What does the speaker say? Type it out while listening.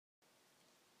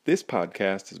This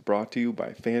podcast is brought to you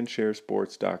by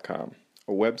fansharesports.com,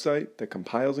 a website that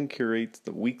compiles and curates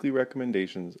the weekly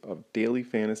recommendations of daily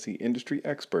fantasy industry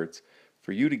experts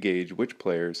for you to gauge which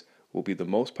players will be the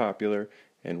most popular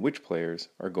and which players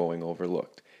are going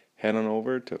overlooked. Head on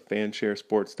over to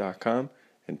fansharesports.com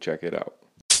and check it out.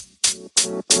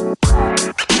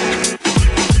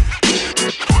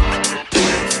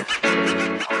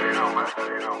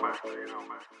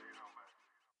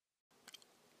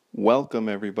 Welcome,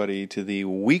 everybody, to the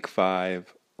Week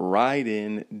 5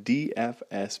 Ride-In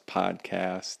DFS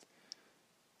podcast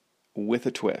with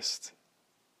a twist.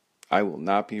 I will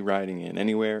not be riding in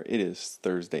anywhere. It is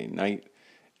Thursday night.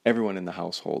 Everyone in the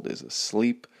household is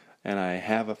asleep, and I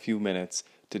have a few minutes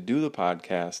to do the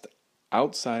podcast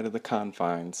outside of the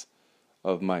confines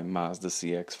of my Mazda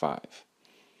CX-5.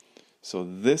 So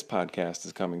this podcast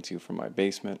is coming to you from my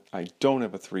basement. I don't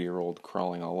have a 3-year-old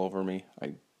crawling all over me.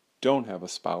 I don't have a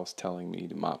spouse telling me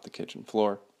to mop the kitchen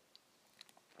floor.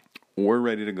 We're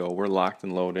ready to go. We're locked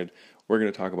and loaded. We're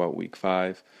going to talk about Week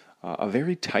 5, a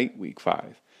very tight Week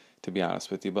 5, to be honest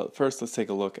with you. But first, let's take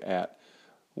a look at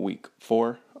Week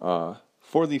 4.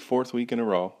 For the fourth week in a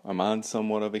row, I'm on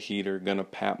somewhat of a heater. Going to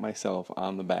pat myself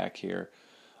on the back here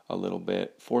a little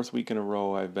bit. Fourth week in a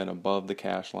row, I've been above the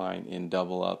cash line in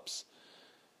double ups.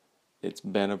 It's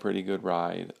been a pretty good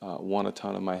ride. Won a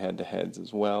ton of my head-to-heads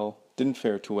as well. Didn't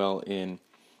fare too well in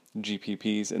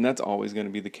GPPs, and that's always going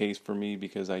to be the case for me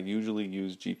because I usually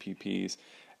use GPPs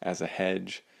as a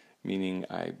hedge, meaning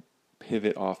I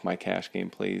pivot off my cash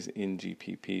game plays in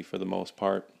GPP for the most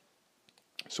part.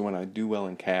 So when I do well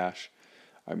in cash,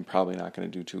 I'm probably not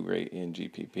going to do too great in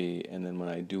GPP, and then when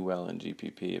I do well in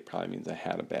GPP, it probably means I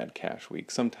had a bad cash week.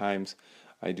 Sometimes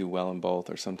I do well in both,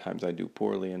 or sometimes I do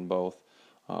poorly in both.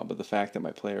 But the fact that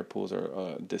my player pools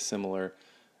are dissimilar,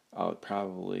 I'll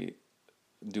probably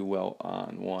do well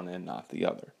on one and not the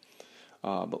other.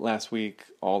 But last week,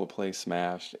 all the plays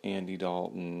smashed. Andy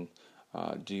Dalton,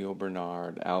 Gio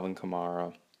Bernard, Alvin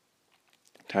Kamara,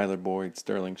 Tyler Boyd,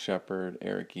 Sterling Shepard,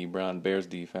 Eric Ebron. Bears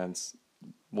defense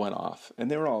went off, and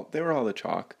they were all the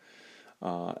chalk.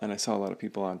 And I saw a lot of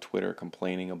people on Twitter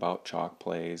complaining about chalk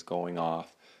plays going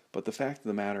off. But the fact of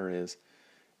the matter is,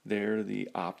 they're the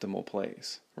optimal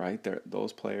plays, right?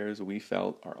 Those players we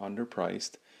felt are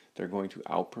underpriced. They're going to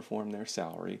outperform their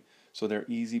salary, so they're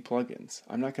easy plugins.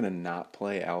 I'm not going to not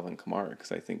play Alvin Kamara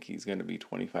because I think he's going to be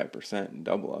 25% in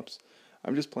double ups.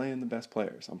 I'm just playing the best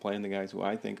players. I'm playing the guys who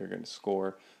I think are going to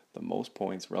score the most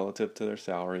points relative to their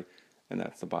salary, and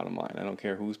that's the bottom line. I don't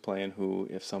care who's playing who,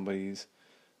 if somebody's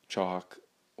chalk,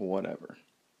 whatever.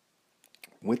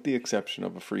 With the exception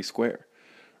of a free square.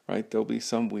 Right, there'll be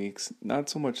some weeks, not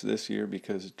so much this year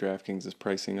because DraftKings is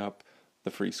pricing up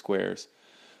the free squares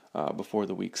before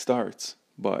the week starts.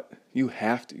 But you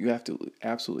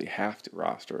absolutely have to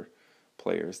roster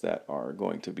players that are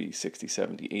going to be 60,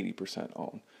 70, 80%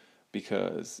 owned,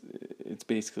 because it's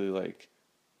basically like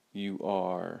you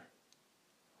are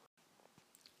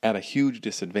at a huge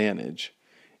disadvantage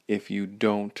if you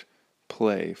don't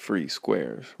play free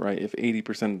squares, right? If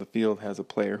 80% of the field has a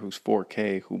player who's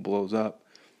 4K who blows up,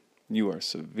 you are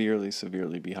severely,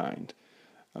 severely behind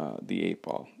the 8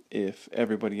 ball. If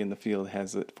everybody in the field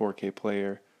has a 4K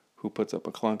player who puts up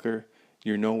a clunker,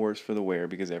 you're no worse for the wear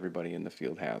because everybody in the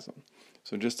field has them.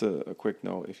 So just a quick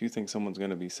note, if you think someone's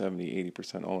going to be 70,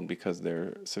 80% owned because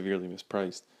they're severely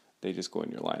mispriced, they just go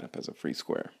in your lineup as a free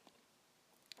square.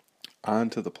 On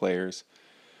to the players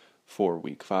for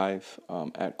Week 5.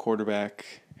 At quarterback,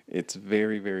 it's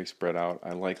very, very spread out.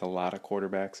 I like a lot of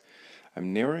quarterbacks.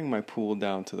 I'm narrowing my pool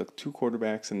down to the 2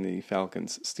 quarterbacks in the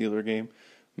Falcons-Steeler game,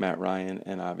 Matt Ryan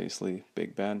and obviously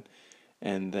Big Ben,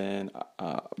 and then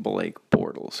Blake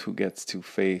Bortles, who gets to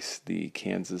face the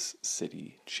Kansas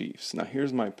City Chiefs. Now,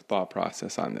 here's my thought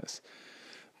process on this.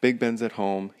 Big Ben's at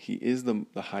home. He is the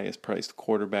highest priced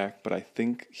quarterback, but I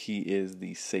think he is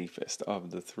the safest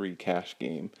of the 3 cash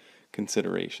game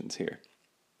considerations here.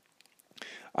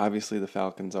 Obviously, the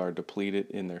Falcons are depleted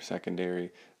in their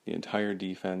secondary. The entire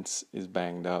defense is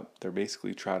banged up. They're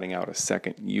basically trotting out a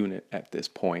second unit at this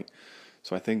point.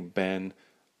 So I think Ben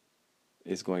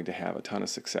is going to have a ton of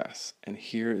success. And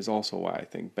here is also why I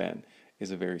think Ben is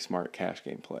a very smart cash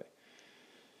game play.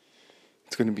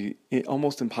 It's going to be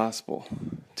almost impossible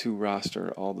to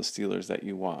roster all the Steelers that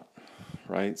you want,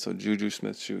 right? So Juju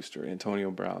Smith-Schuster, Antonio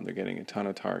Brown, they're getting a ton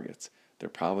of targets. They're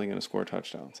probably going to score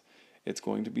touchdowns. It's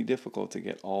going to be difficult to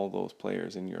get all those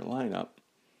players in your lineup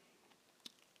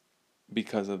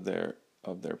because of their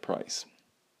price.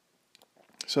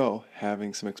 So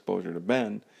having some exposure to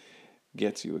Ben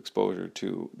gets you exposure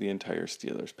to the entire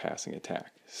Steelers passing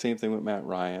attack. Same thing with Matt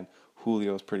Ryan.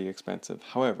 Julio's pretty expensive.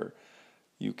 However,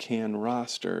 you can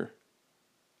roster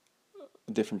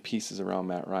different pieces around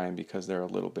Matt Ryan because they're a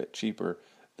little bit cheaper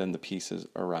than the pieces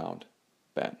around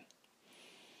Ben.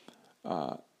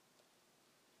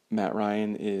 Matt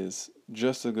Ryan is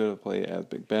just as good a play as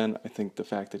Big Ben. I think the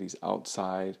fact that he's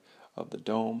outside of the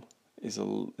dome is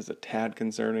a tad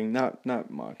concerning.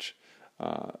 Not much,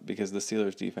 because the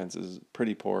Steelers' defense is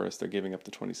pretty porous. They're giving up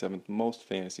the 27th most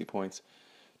fantasy points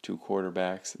to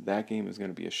quarterbacks. That game is going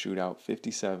to be a shootout,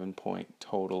 57-point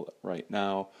total right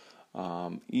now.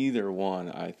 Either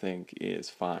one, I think, is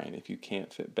fine. If you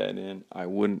can't fit Ben in, I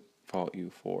wouldn't fault you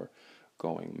for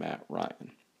going Matt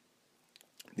Ryan.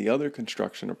 The other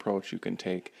construction approach you can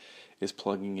take is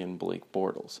plugging in Blake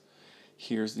Bortles.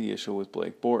 Here's the issue with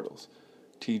Blake Bortles.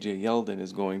 TJ Yeldon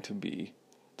is going to be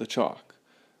the chalk.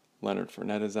 Leonard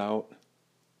Fournette is out.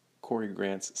 Corey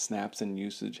Grant's snaps and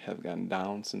usage have gone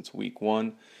down since week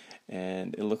 1,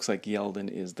 and it looks like Yeldon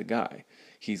is the guy.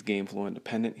 He's game flow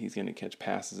independent. He's going to catch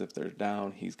passes if they're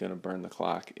down. He's going to burn the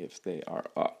clock if they are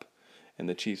up. And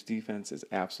the Chiefs' defense is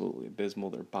absolutely abysmal.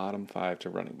 They're bottom 5 to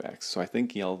running backs. So I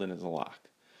think Yeldon is a lock.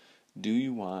 Do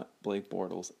you want Blake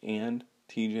Bortles and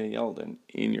TJ Yeldon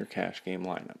in your cash game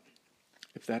lineup?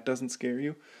 If that doesn't scare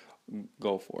you,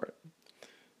 go for it.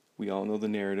 We all know the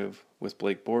narrative with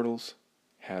Blake Bortles.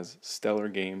 Has stellar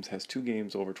games, has 2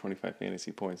 games over 25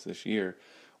 fantasy points this year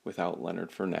without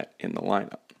Leonard Fournette in the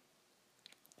lineup.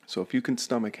 So if you can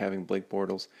stomach having Blake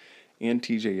Bortles and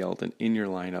TJ Yeldon in your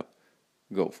lineup,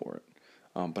 go for it.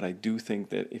 But I do think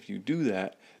that if you do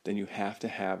that, then you have to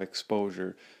have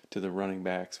exposure to the running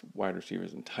backs, wide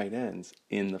receivers, and tight ends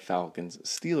in the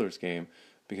Falcons-Steelers game,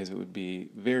 because it would be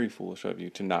very foolish of you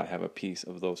to not have a piece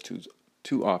of those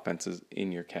two offenses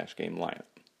in your cash game lineup.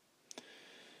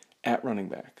 At running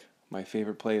back, my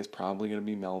favorite play is probably going to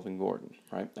be Melvin Gordon,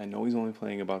 right? I know he's only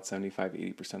playing about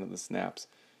 75-80% of the snaps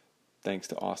thanks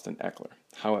to Austin Eckler.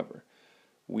 However,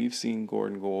 we've seen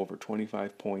Gordon go over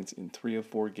 25 points in 3 of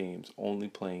 4 games, only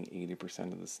playing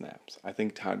 80% of the snaps. I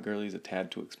think Todd Gurley's a tad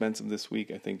too expensive this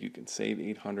week. I think you can save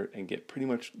 $800 and get pretty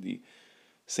much the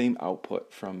same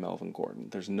output from Melvin Gordon.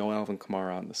 There's no Alvin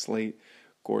Kamara on the slate.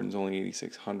 Gordon's only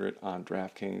 $8,600 on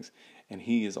DraftKings, and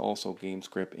he is also game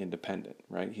script independent,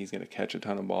 right? He's going to catch a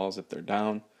ton of balls if they're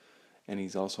down, and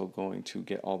he's also going to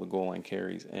get all the goal line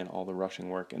carries and all the rushing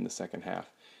work in the second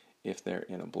half if they're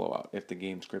in a blowout. If the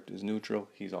game script is neutral,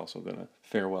 he's also going to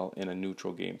fare well in a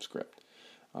neutral game script.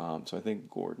 So I think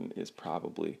Gordon is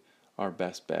probably our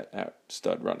best bet at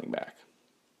stud running back.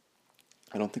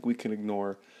 I don't think we can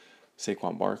ignore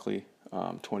Saquon Barkley,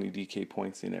 20 DK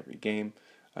points in every game.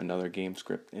 Another game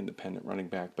script independent running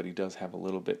back, but he does have a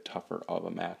little bit tougher of a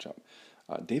matchup.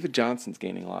 David Johnson's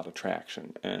gaining a lot of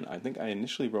traction, and I think I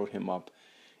initially wrote him up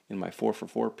in my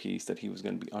 4-for-4 piece that he was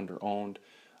going to be under-owned.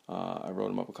 I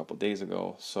wrote him up a couple days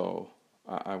ago, so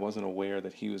I wasn't aware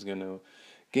that he was going to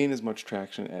gain as much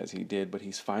traction as he did, but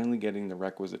he's finally getting the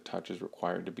requisite touches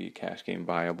required to be cash game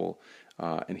viable,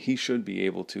 and he should be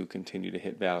able to continue to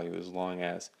hit value as long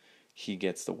as he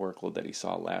gets the workload that he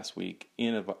saw last week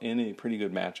in a pretty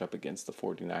good matchup against the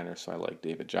 49ers, so I like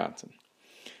David Johnson.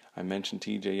 I mentioned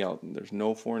TJ Yeldon. There's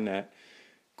no Fournette.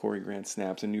 Corey Grant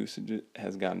snaps and usage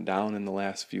has gone down in the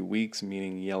last few weeks,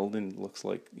 meaning Yeldon looks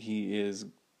like he is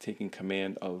taking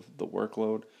command of the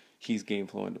workload. He's game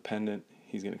flow independent.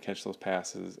 He's going to catch those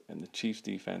passes, and the Chiefs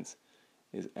defense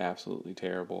is absolutely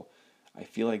terrible. I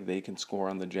feel like they can score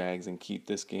on the Jags and keep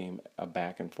this game a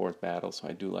back and forth battle, so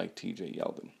I do like TJ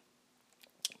Yeldon.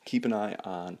 Keep an eye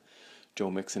on Joe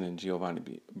Mixon and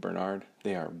Giovanni Bernard.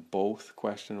 They are both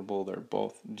questionable.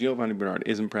 Giovanni Bernard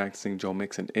isn't practicing. Joe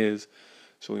Mixon is.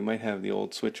 So we might have the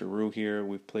old switcheroo here.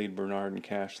 We've played Bernard in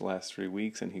cash the last 3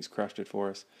 weeks, and he's crushed it for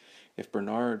us. If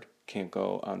Bernard can't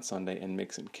go on Sunday and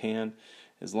Mixon can,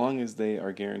 as long as they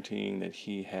are guaranteeing that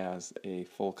he has a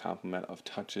full complement of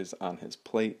touches on his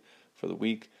plate for the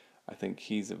week, I think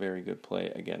he's a very good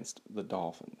play against the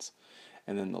Dolphins.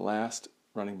 And then the last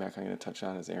running back I'm going to touch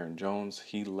on is Aaron Jones.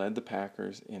 He led the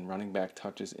Packers in running back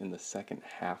touches in the second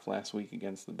half last week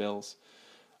against the Bills.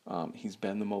 He's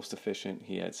been the most efficient.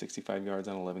 He had 65 yards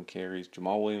on 11 carries.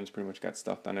 Jamal Williams pretty much got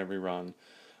stuffed on every run.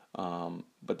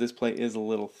 But this play is a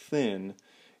little thin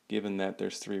given that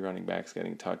there's 3 running backs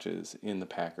getting touches in the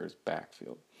Packers'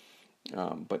 backfield.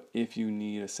 But if you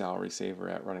need a salary saver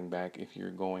at running back, if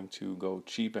you're going to go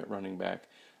cheap at running back,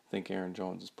 I think Aaron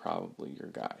Jones is probably your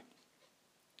guy.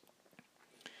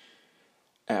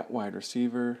 At wide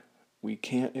receiver, we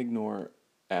can't ignore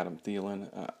Adam Thielen.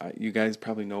 You guys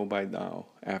probably know by now,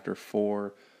 after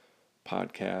 4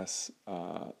 podcasts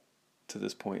to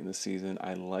this point in the season,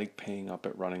 I like paying up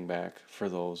at running back for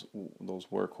those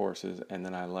workhorses, and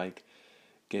then I like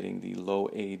getting the low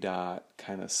A dot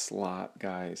kind of slot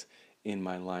guys in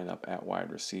my lineup at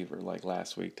wide receiver, like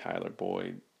last week, Tyler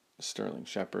Boyd, Sterling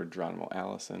Shepard, Geronimo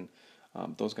Allison.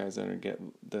 Those guys that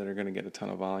are going to get a ton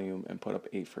of volume and put up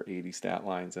 8 for 80 stat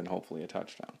lines and hopefully a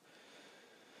touchdown.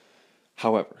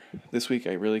 However, this week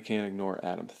I really can't ignore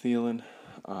Adam Thielen.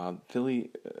 Philly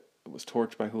was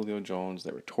torched by Julio Jones.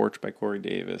 They were torched by Corey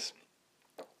Davis.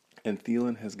 And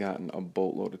Thielen has gotten a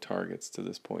boatload of targets to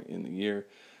this point in the year.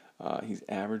 He's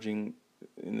averaging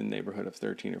in the neighborhood of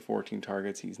 13 or 14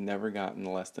 targets. He's never gotten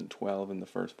less than 12 in the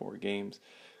first 4 games.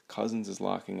 Cousins is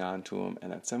locking on to him,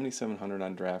 and at $7,700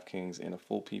 on DraftKings in a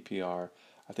full PPR,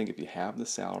 I think if you have the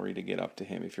salary to get up to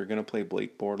him, if you're going to play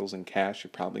Blake Bortles in cash,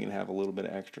 you're probably going to have a little bit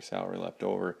of extra salary left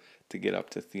over to get up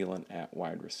to Thielen at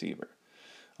wide receiver.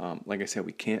 Like I said,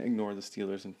 we can't ignore the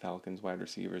Steelers and Falcons wide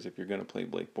receivers if you're going to play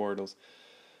Blake Bortles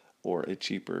or a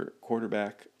cheaper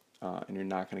quarterback, and you're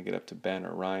not going to get up to Ben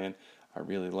or Ryan. I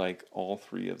really like all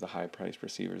 3 of the high-priced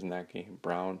receivers in that game.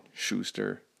 Brown,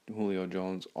 Schuster, Julio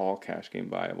Jones, all cash game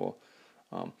viable.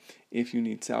 If you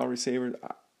need salary savers,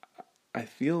 I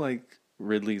feel like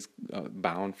Ridley's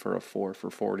bound for a 4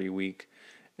 for 40 week,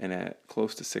 and at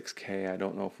close to $6K, I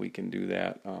don't know if we can do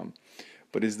that.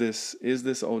 But is this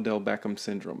Odell Beckham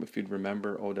syndrome? If you'd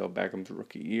remember Odell Beckham's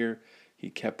rookie year, he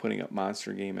kept putting up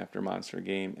monster game after monster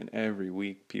game, and every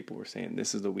week people were saying,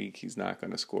 this is the week he's not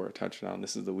going to score a touchdown.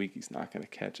 This is the week he's not going to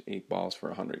catch 8 balls for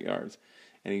 100 yards.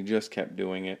 And he just kept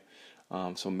doing it.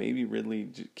 So maybe Ridley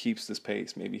keeps this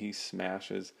pace. Maybe he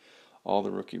smashes all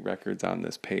the rookie records on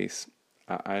this pace.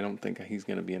 I don't think he's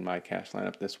going to be in my cash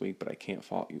lineup this week, but I can't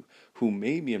fault you. Who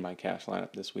may be in my cash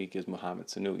lineup this week is Mohamed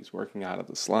Sanu. He's working out of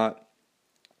the slot.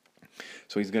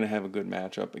 So he's going to have a good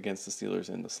matchup against the Steelers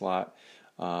in the slot.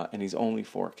 And he's only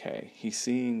 4K. He's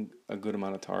seeing a good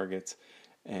amount of targets,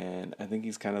 and I think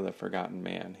he's kind of the forgotten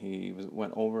man. He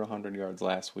went over 100 yards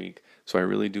last week, so I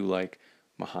really do like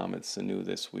Mohamed Sanu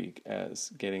this week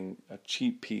as getting a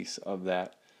cheap piece of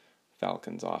that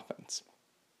Falcons offense.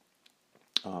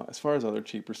 As far as other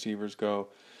cheap receivers go,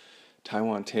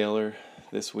 Tywan Taylor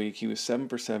this week, he was 7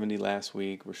 for 70 last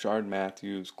week. Rashard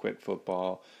Matthews quit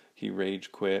football. He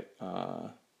rage quit,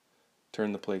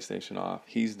 turned the PlayStation off.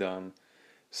 He's done.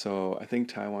 So I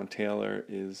think Tywan Taylor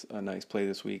is a nice play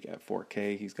this week at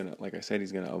 4K. He's going to, like I said,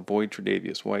 he's going to avoid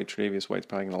Tre'Davious White. Tre'Davious White's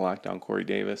probably going to lock down Corey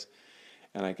Davis.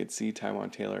 And I could see Tywan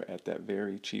Taylor at that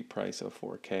very cheap price of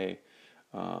 4K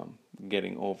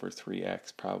getting over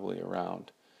 3X, probably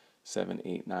around 7,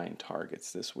 8, 9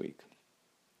 targets this week.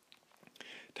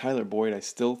 Tyler Boyd I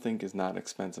still think is not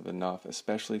expensive enough,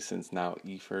 especially since now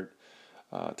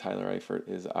Tyler Eifert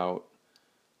is out.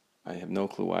 I have no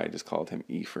clue why I just called him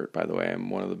Eifert, by the way. I'm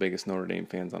one of the biggest Notre Dame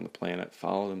fans on the planet.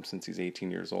 Followed him since he's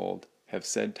 18 years old. Have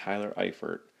said Tyler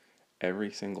Eifert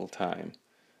every single time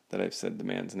that I've said the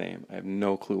man's name. I have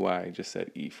no clue why I just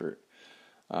said Eifert.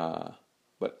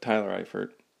 But Tyler Eifert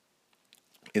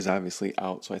is obviously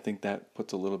out, so I think that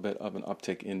puts a little bit of an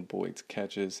uptick in Boyd's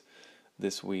catches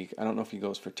this week. I don't know if he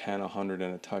goes for 10, 100,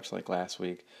 and a touch like last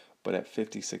week, but at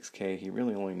 56K, he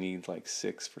really only needs like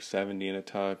 6 for 70 and a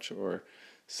touch or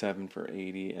 7 for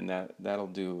 80, and that'll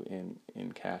do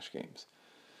in cash games.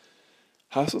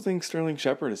 I also think Sterling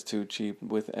Shepard is too cheap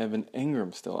with Evan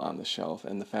Ingram still on the shelf,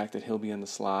 and the fact that he'll be in the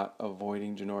slot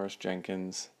avoiding Janoris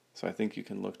Jenkins. So I think you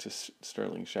can look to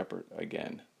Sterling Shepard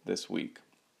again this week.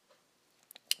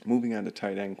 Moving on to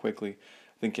tight end quickly,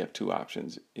 I think you have 2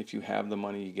 options. If you have the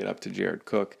money, you get up to Jared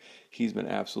Cook. He's been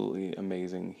absolutely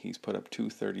amazing. He's put up 2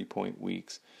 30-point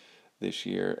weeks this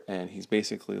year, and he's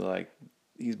basically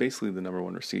the number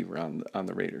 1 receiver on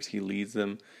the Raiders. He leads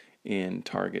them in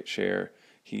target share.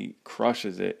 He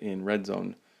crushes it in red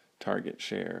zone target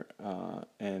share.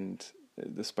 And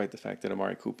despite the fact that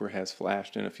Amari Cooper has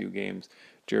flashed in a few games,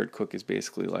 Jared Cook is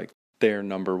basically like their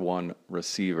number 1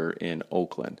 receiver in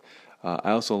Oakland.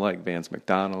 I also like Vance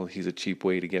McDonald. He's a cheap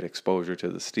way to get exposure to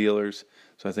the Steelers.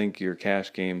 So I think your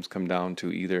cash games come down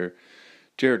to either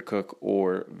Jared Cook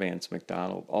or Vance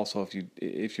McDonald. Also,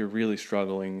 if you're really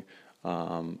struggling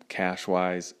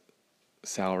cash-wise,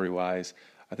 salary-wise,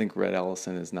 I think Red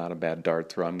Ellison is not a bad dart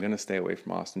throw. I'm going to stay away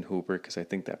from Austin Hooper because I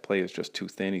think that play is just too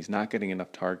thin. He's not getting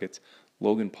enough targets.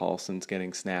 Logan Paulson's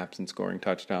getting snaps and scoring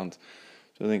touchdowns.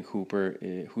 So I think Hooper,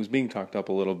 who's being talked up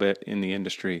a little bit in the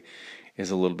industry, is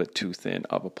a little bit too thin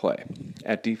of a play.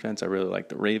 At defense, I really like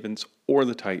the Ravens or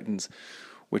the Titans.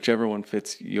 Whichever one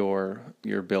fits your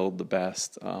build the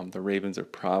best. The Ravens are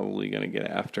probably going to get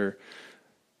after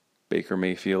Baker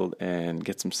Mayfield and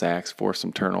get some sacks, force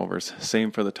some turnovers. Same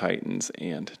for the Titans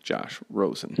and Josh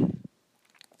Rosen.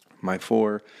 My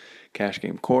 4 cash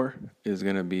game core is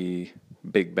going to be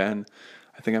Big Ben.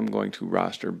 I think I'm going to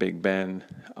roster Big Ben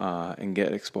and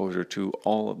get exposure to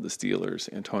all of the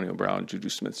Steelers, Antonio Brown, Juju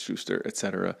Smith-Schuster,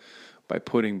 etc., by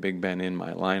putting Big Ben in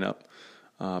my lineup.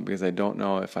 Because I don't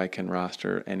know if I can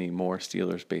roster any more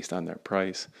Steelers based on their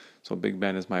price. So Big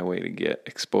Ben is my way to get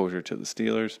exposure to the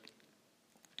Steelers.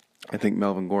 I think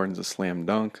Melvin Gordon's a slam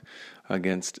dunk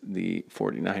against the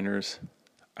 49ers.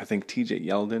 I think TJ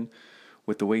Yeldon,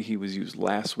 with the way he was used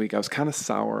last week, I was kind of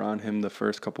sour on him the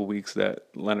first couple weeks that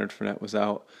Leonard Fournette was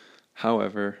out.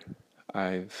 However,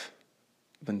 I've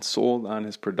been sold on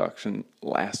his production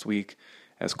last week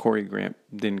as Corey Grant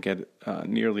didn't get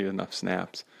nearly enough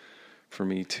snaps for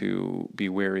me to be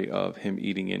wary of him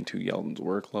eating into Yeldon's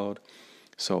workload.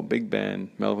 So Big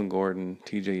Ben, Melvin Gordon,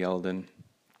 TJ Yeldon,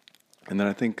 and then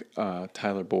I think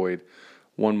Tyler Boyd,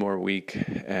 one more week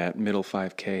at middle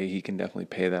 5K, he can definitely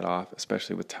pay that off,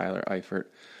 especially with Tyler Eifert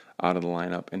out of the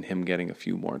lineup and him getting a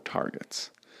few more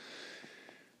targets.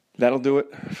 That'll do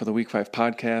it for the Week 5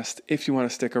 podcast. If you want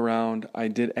to stick around, I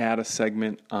did add a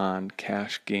segment on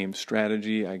cash game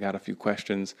strategy. I got a few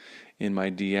questions in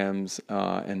my DMs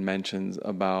and mentions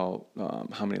about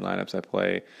how many lineups I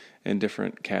play and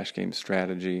different cash game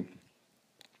strategy.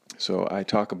 So I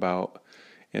talk about,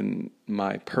 in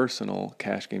my personal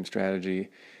cash game strategy,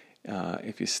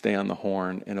 if you stay on the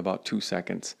horn in about 2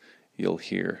 seconds, you'll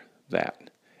hear that.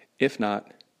 If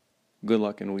not, good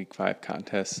luck in Week 5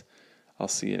 contests. I'll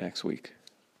see you next week.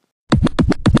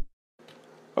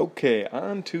 Okay,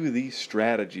 on to the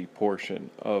strategy portion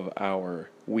of our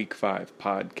Week 5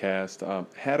 podcast.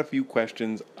 Had a few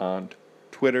questions on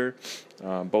Twitter,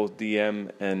 both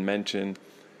DM and mention,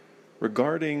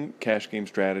 regarding cash game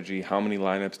strategy. How many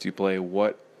lineups do you play?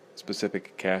 What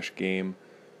specific cash game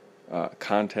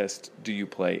contest do you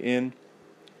play in?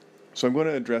 So I'm going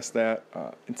to address that.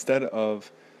 Instead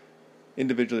of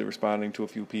individually responding to a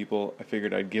few people, I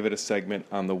figured I'd give it a segment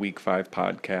on the Week 5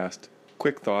 podcast.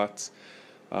 Quick thoughts.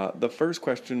 The first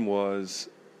question was,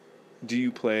 do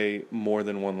you play more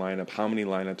than one lineup? How many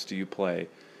lineups do you play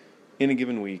in a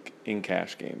given week in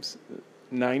cash games?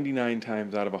 99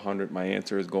 times out of 100, my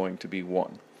answer is going to be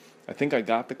 1. I think I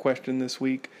got the question this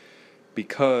week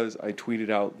because I tweeted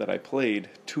out that I played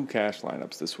 2 cash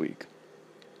lineups this week.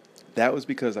 That was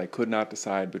because I could not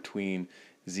decide between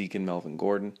Zeke and Melvin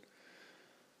Gordon.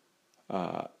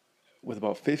 With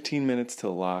about 15 minutes to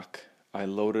lock, I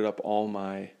loaded up all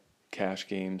my cash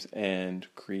games and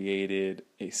created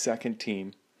a second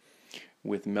team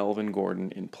with Melvin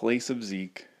Gordon in place of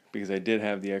Zeke, because I did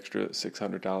have the extra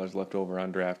 $600 left over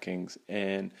on DraftKings,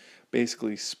 and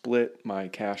basically split my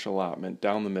cash allotment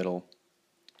down the middle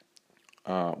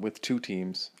with 2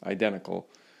 teams, identical,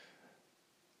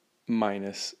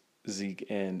 minus Zeke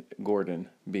and Gordon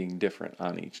being different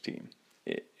on each team.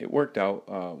 It worked out.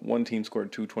 One team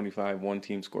scored 225, one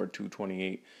team scored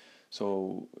 228,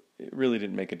 so it really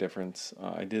didn't make a difference.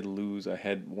 I did lose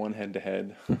one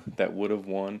head-to-head that would have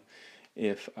won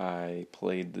if I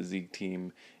played the Zeke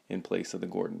team in place of the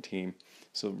Gordon team.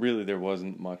 So really there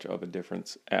wasn't much of a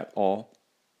difference at all.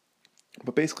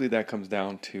 But basically that comes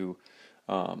down to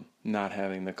not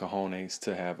having the cojones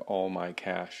to have all my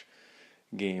cash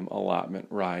game allotment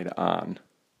ride on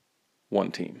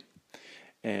one team.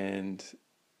 And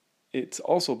it's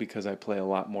also because I play a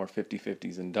lot more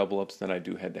 50-50s and double-ups than I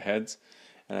do head-to-heads.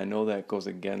 And I know that goes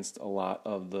against a lot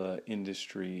of the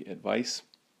industry advice.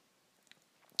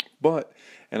 But,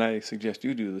 and I suggest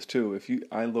you do this too,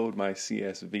 I load my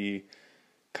CSV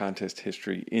contest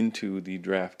history into the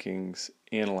DraftKings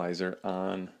analyzer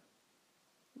on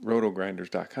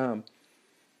rotogrinders.com,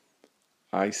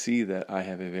 I see that I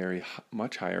have a very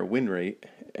much higher win rate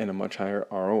and a much higher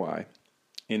ROI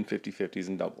in 50-50s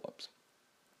and double-ups.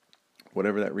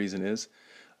 Whatever that reason is,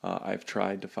 I've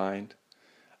tried to find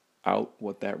out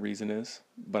what that reason is,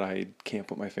 but I can't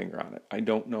put my finger on it. I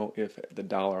don't know if the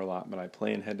dollar allotment I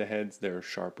play in head-to-heads, there are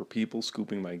sharper people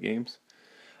scooping my games.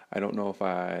 I don't know if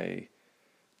I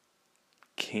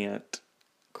can't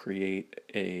create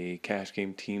a cash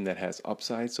game team that has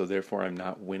upside, so therefore I'm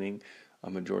not winning a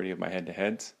majority of my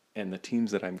head-to-heads, and the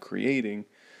teams that I'm creating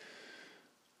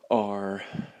are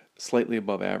slightly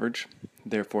above average,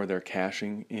 therefore they're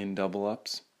cashing in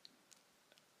double-ups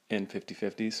and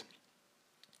 50-50s.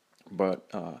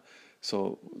 But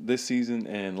so this season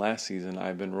and last season,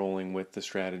 I've been rolling with the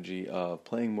strategy of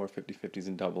playing more 50-50s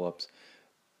and double-ups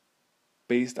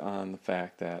based on the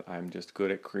fact that I'm just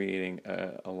good at creating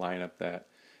a lineup that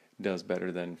does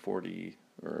better than 40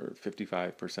 or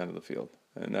 55% of the field.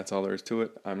 And that's all there is to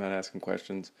it. I'm not asking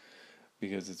questions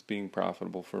because it's being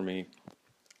profitable for me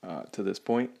to this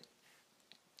point.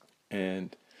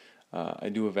 And I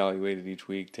do evaluate it each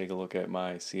week, take a look at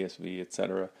my CSV,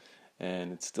 etc.,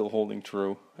 and it's still holding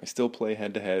true. I still play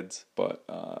head-to-heads, but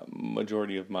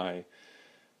majority of my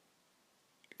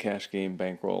cash game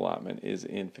bankroll allotment is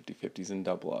in 50-50s and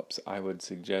double-ups. I would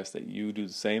suggest that you do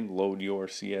the same. Load your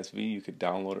CSV. You could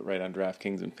download it right on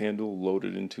DraftKings and FanDuel, load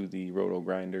it into the Roto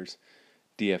Grinders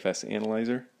DFS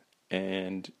analyzer,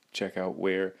 and check out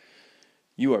where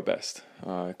you are best.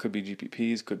 It could be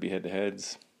GPPs, could be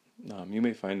head-to-heads. You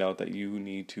may find out that you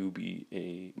need to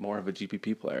be more of a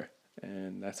GPP player,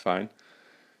 and that's fine.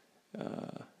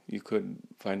 You could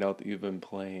find out that you've been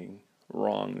playing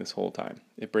wrong this whole time.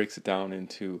 It breaks it down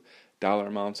into dollar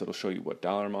amounts. It'll show you what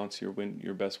dollar amounts your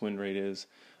best win rate is,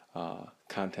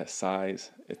 contest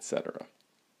size, etc.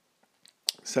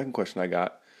 Second question I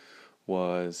got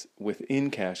was,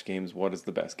 within cash games, what is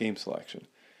the best game selection?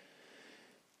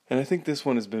 And I think this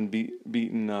one has been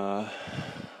beaten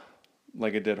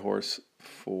like a dead horse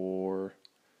for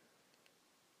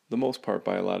the most part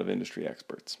by a lot of industry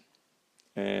experts.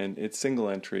 And it's single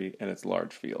entry and it's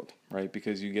large field, right?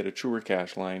 Because you get a truer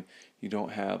cash line. You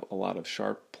don't have a lot of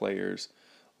sharp players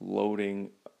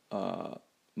loading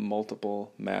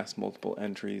multiple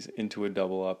entries into a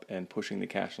double up and pushing the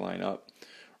cash line up,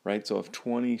 right? So if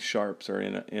 20 sharps are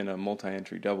in a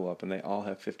multi-entry double up and they all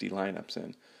have 50 lineups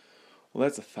in, well,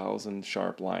 that's 1,000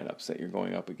 sharp lineups that you're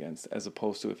going up against, as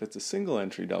opposed to if it's a single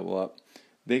entry double up,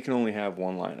 they can only have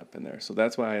one lineup in there. So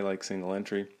that's why I like single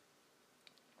entry.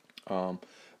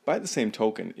 By the same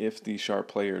token, if the sharp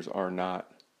players are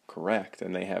not correct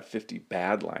and they have 50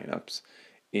 bad lineups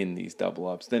in these double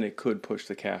ups, then it could push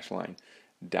the cash line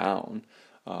down.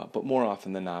 But more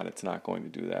often than not, it's not going to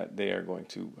do that. They are going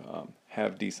to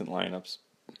have decent lineups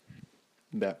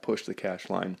that push the cash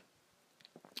line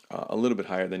a little bit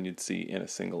higher than you'd see in a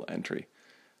single entry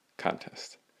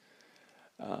contest.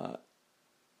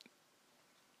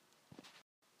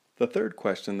 The third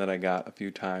question that I got a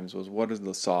few times was, what is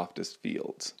the softest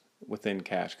fields within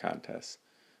cash contests?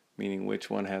 Meaning, which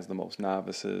one has the most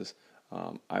novices?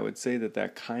 I would say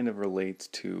that kind of relates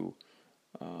to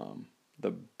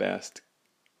the best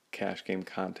cash game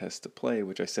contests to play,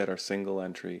 which I said are single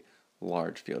entry,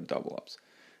 large field double ups.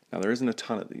 Now, there isn't a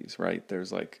ton of these, right?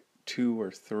 There's like 2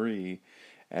 or 3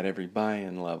 at every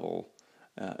buy-in level.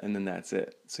 And then that's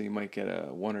it. So you might get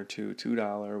a 1 or 2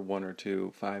 $2, 1 or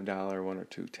 2 $5, 1 or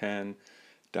 2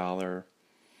 $10,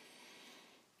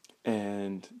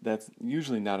 and that's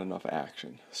usually not enough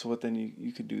action. So what then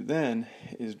you could do then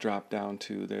is drop down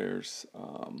to there's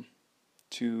 $2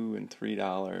 and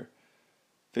 $3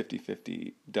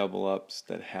 50-50 double ups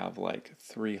that have like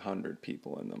 300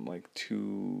 people in them, like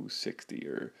 260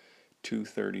 or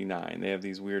 239. They have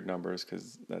these weird numbers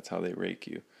because that's how they rake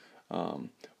you.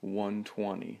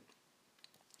 120.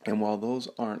 And while those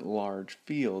aren't large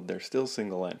field, they're still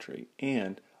single entry.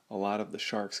 And a lot of the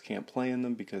sharks can't play in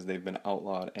them because they've been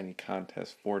outlawed any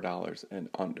contest $4 and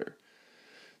under.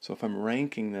 So if I'm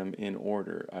ranking them in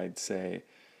order, I'd say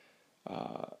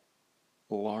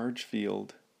large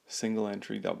field, single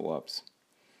entry double ups,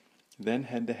 then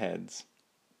head-to-heads,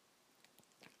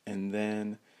 and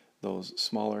then those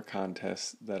smaller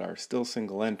contests that are still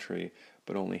single entry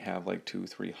but only have like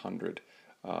 200-300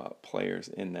 players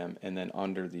in them, and then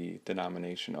under the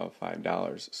denomination of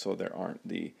 $5, so there aren't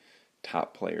the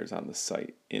top players on the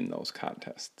site in those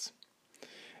contests.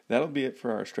 That'll be it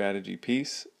for our strategy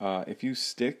piece. If you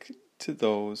stick to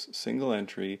those single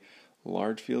entry,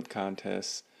 large field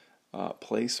contests,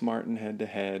 play smart in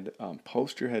head-to-head,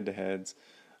 post your head-to-heads,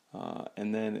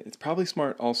 and then it's probably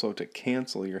smart also to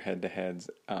cancel your head-to-heads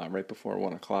right before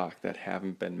 1 o'clock that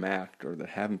haven't been matched or that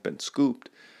haven't been scooped,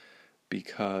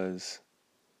 because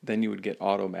then you would get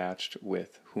auto-matched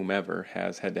with whomever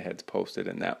has head-to-heads posted,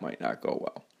 and that might not go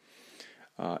well.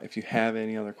 If you have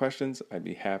any other questions, I'd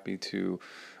be happy to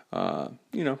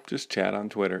just chat on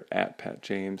Twitter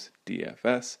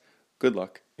 @PatJamesDFS. Good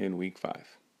luck in Week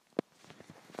 5.